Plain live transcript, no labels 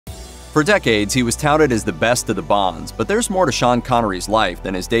For decades, he was touted as the best of the Bonds, but there's more to Sean Connery's life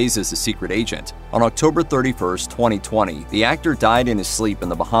than his days as a secret agent. On October 31, 2020, the actor died in his sleep in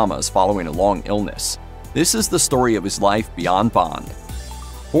the Bahamas following a long illness. This is the story of his life beyond Bond.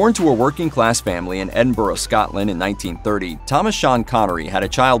 Born to a working-class family in Edinburgh, Scotland in 1930, Thomas Sean Connery had a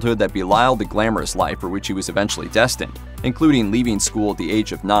childhood that belied the glamorous life for which he was eventually destined, including leaving school at the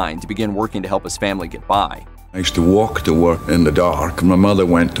age of 9 to begin working to help his family get by. I used to walk to work in the dark. My mother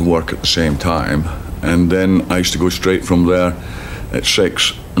went to work at the same time, and then I used to go straight from there at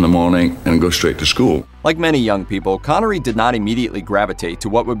 6 in the morning and go straight to school. Like many young people, Connery did not immediately gravitate to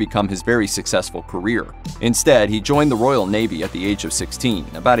what would become his very successful career. Instead, he joined the Royal Navy at the age of 16,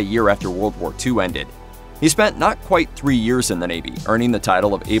 about a year after World War II ended. He spent not quite 3 years in the Navy, earning the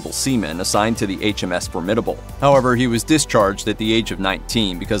title of Able Seaman assigned to the HMS Formidable. However, he was discharged at the age of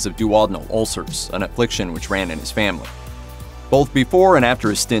 19 because of duodenal ulcers, an affliction which ran in his family. Both before and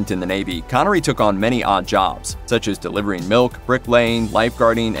after his stint in the Navy, Connery took on many odd jobs, such as delivering milk, bricklaying,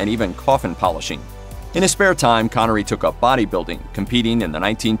 lifeguarding, and even coffin polishing. In his spare time, Connery took up bodybuilding, competing in the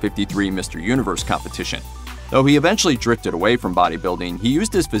 1953 Mr. Universe competition. Though he eventually drifted away from bodybuilding, he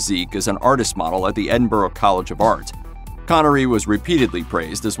used his physique as an artist model at the Edinburgh College of Art. Connery was repeatedly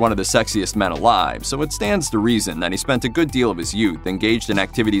praised as one of the sexiest men alive, so it stands to reason that he spent a good deal of his youth engaged in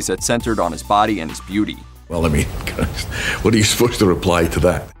activities that centered on his body and his beauty. Well, I mean, what are you supposed to reply to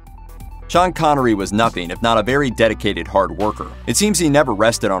that? Sean Connery was nothing if not a very dedicated hard worker. It seems he never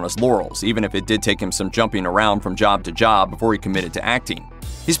rested on his laurels, even if it did take him some jumping around from job to job before he committed to acting.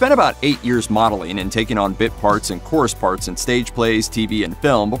 He spent about 8 years modeling and taking on bit parts and chorus parts in stage plays, TV, and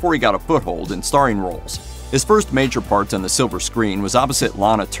film before he got a foothold in starring roles. His first major part on the silver screen was opposite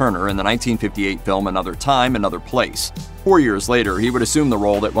Lana Turner in the 1958 film Another Time, Another Place. 4 years later, he would assume the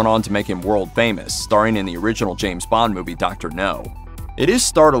role that went on to make him world famous, starring in the original James Bond movie Dr. No. It is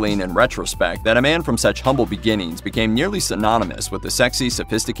startling in retrospect that a man from such humble beginnings became nearly synonymous with the sexy,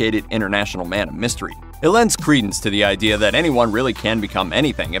 sophisticated international man of mystery. It lends credence to the idea that anyone really can become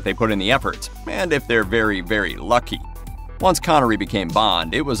anything if they put in the effort, and if they're very, very lucky. Once Connery became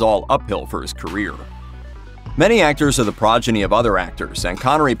Bond, it was all uphill for his career. Many actors are the progeny of other actors, and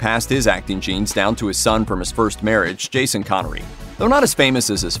Connery passed his acting genes down to his son from his first marriage, Jason Connery. Though not as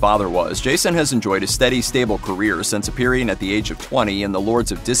famous as his father was, Jason has enjoyed a steady, stable career since appearing at the age of 20 in The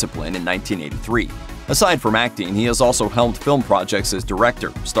Lords of Discipline in 1983. Aside from acting, he has also helmed film projects as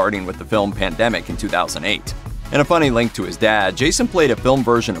director, starting with the film Pandemic in 2008. In a funny link to his dad, Jason played a film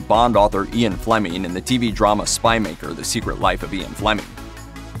version of Bond author Ian Fleming in the TV drama Spy Maker: The Secret Life of Ian Fleming.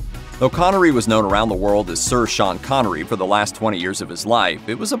 Though Connery was known around the world as Sir Sean Connery for the last 20 years of his life,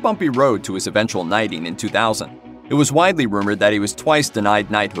 it was a bumpy road to his eventual knighting in 2000. It was widely rumored that he was twice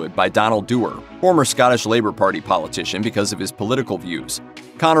denied knighthood by Donald Dewar, former Scottish Labour Party politician, because of his political views.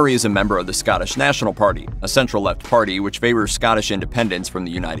 Connery is a member of the Scottish National Party, a central-left party which favors Scottish independence from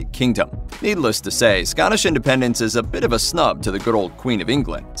the United Kingdom. Needless to say, Scottish independence is a bit of a snub to the good old Queen of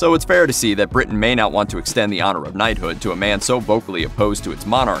England, so it's fair to see that Britain may not want to extend the honor of knighthood to a man so vocally opposed to its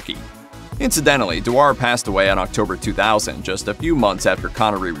monarchy. Incidentally, Dewar passed away on October 2000, just a few months after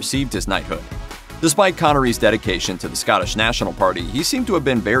Connery received his knighthood. Despite Connery's dedication to the Scottish National Party, he seemed to have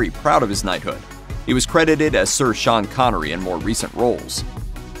been very proud of his knighthood. He was credited as Sir Sean Connery in more recent roles.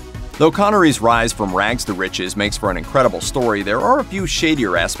 Though Connery's rise from rags to riches makes for an incredible story, there are a few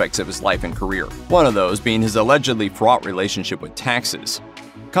shadier aspects of his life and career, one of those being his allegedly fraught relationship with taxes.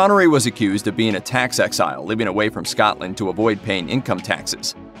 Connery was accused of being a tax exile, living away from Scotland to avoid paying income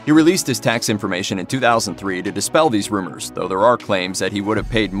taxes. He released his tax information in 2003 to dispel these rumors, though there are claims that he would have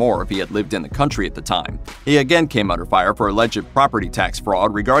paid more if he had lived in the country at the time. He again came under fire for alleged property tax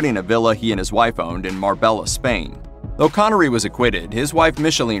fraud regarding a villa he and his wife owned in Marbella, Spain. Though Connery was acquitted, his wife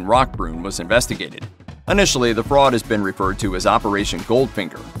Micheline Roquebrune was investigated. Initially, the fraud has been referred to as Operation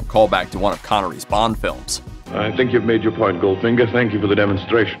Goldfinger, a callback to one of Connery's Bond films. I think you've made your point, Goldfinger. Thank you for the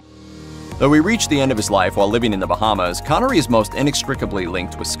demonstration. Though he reached the end of his life while living in the Bahamas, Connery is most inextricably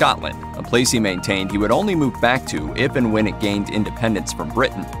linked with Scotland, a place he maintained he would only move back to if and when it gained independence from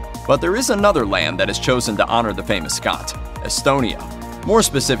Britain. But there is another land that has chosen to honor the famous Scot: Estonia. More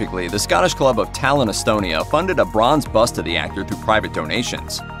specifically, the Scottish Club of Tallinn, Estonia funded a bronze bust of the actor through private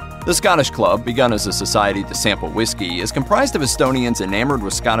donations. The Scottish Club, begun as a society to sample whiskey, is comprised of Estonians enamored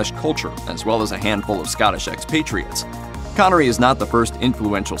with Scottish culture, as well as a handful of Scottish expatriates. Connery is not the first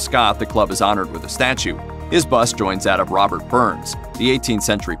influential Scot the club has honored with a statue. His bust joins that of Robert Burns, the 18th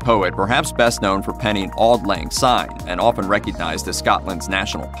century poet perhaps best known for penning Auld Lang Syne and often recognized as Scotland's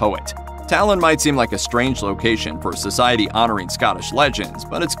national poet. Talon might seem like a strange location for a society honoring Scottish legends,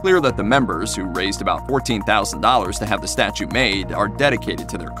 but it's clear that the members, who raised about $14,000 to have the statue made, are dedicated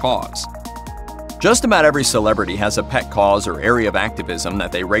to their cause. Just about every celebrity has a pet cause or area of activism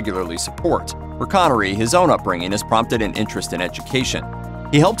that they regularly support. For Connery, his own upbringing has prompted an interest in education.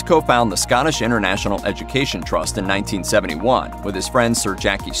 He helped co-found the Scottish International Education Trust in 1971 with his friend Sir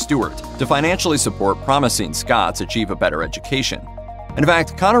Jackie Stewart to financially support promising Scots achieve a better education. In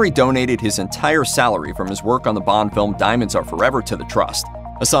fact, Connery donated his entire salary from his work on the Bond film Diamonds Are Forever to the trust,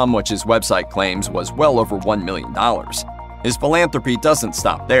 a sum which his website claims was well over $1 million. His philanthropy doesn't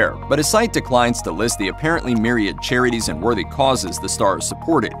stop there, but his site declines to list the apparently myriad charities and worthy causes the star has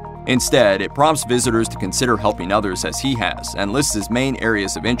supported. Instead, it prompts visitors to consider helping others as he has, and lists his main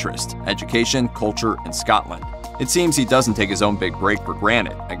areas of interest: education, culture, and Scotland. It seems he doesn't take his own big break for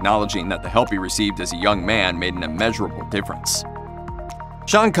granted, acknowledging that the help he received as a young man made an immeasurable difference.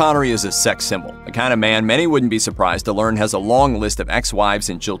 Sean Connery is a sex symbol, the kind of man many wouldn't be surprised to learn has a long list of ex-wives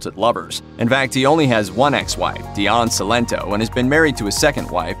and jilted lovers. In fact, he only has one ex-wife, Diane Salento, and has been married to his second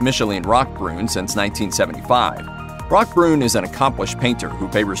wife, Micheline Roquebrune, since 1975. Roquebrune is an accomplished painter who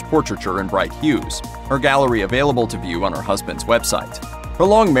favors portraiture in bright hues, her gallery available to view on her husband's website. Her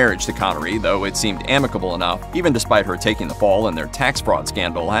long marriage to Connery, though it seemed amicable enough, even despite her taking the fall in their tax fraud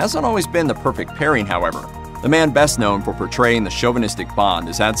scandal, hasn't always been the perfect pairing, however. The man best known for portraying the chauvinistic Bond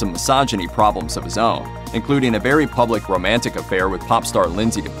has had some misogyny problems of his own, including a very public romantic affair with pop star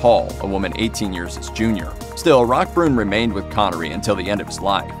Lindsay DePaul, a woman 18 years his junior. Still, Roquebrune remained with Connery until the end of his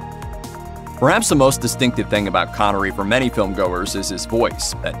life. Perhaps the most distinctive thing about Connery for many filmgoers is his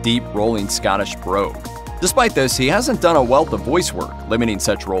voice, that deep, rolling Scottish brogue. Despite this, he hasn't done a wealth of voice work, limiting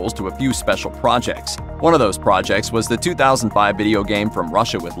such roles to a few special projects. One of those projects was the 2005 video game From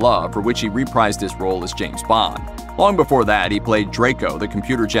Russia with Love, for which he reprised his role as James Bond. Long before that, he played Draco, the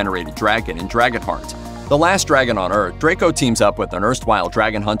computer-generated dragon, in Dragonheart. The Last Dragon on Earth, Draco teams up with an erstwhile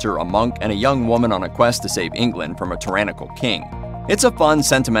dragon hunter, a monk, and a young woman on a quest to save England from a tyrannical king. It's a fun,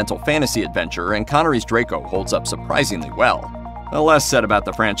 sentimental fantasy adventure, and Connery's Draco holds up surprisingly well. The less said about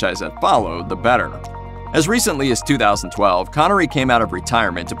the franchise that followed, the better. As recently as 2012, Connery came out of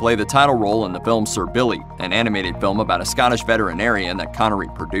retirement to play the title role in the film Sir Billy, an animated film about a Scottish veterinarian that Connery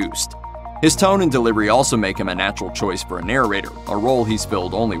produced. His tone and delivery also make him a natural choice for a narrator, a role he's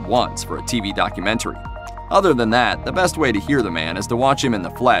filled only once for a TV documentary. Other than that, the best way to hear the man is to watch him in the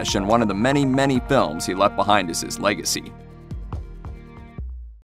flesh in one of the many, many films he left behind as his legacy.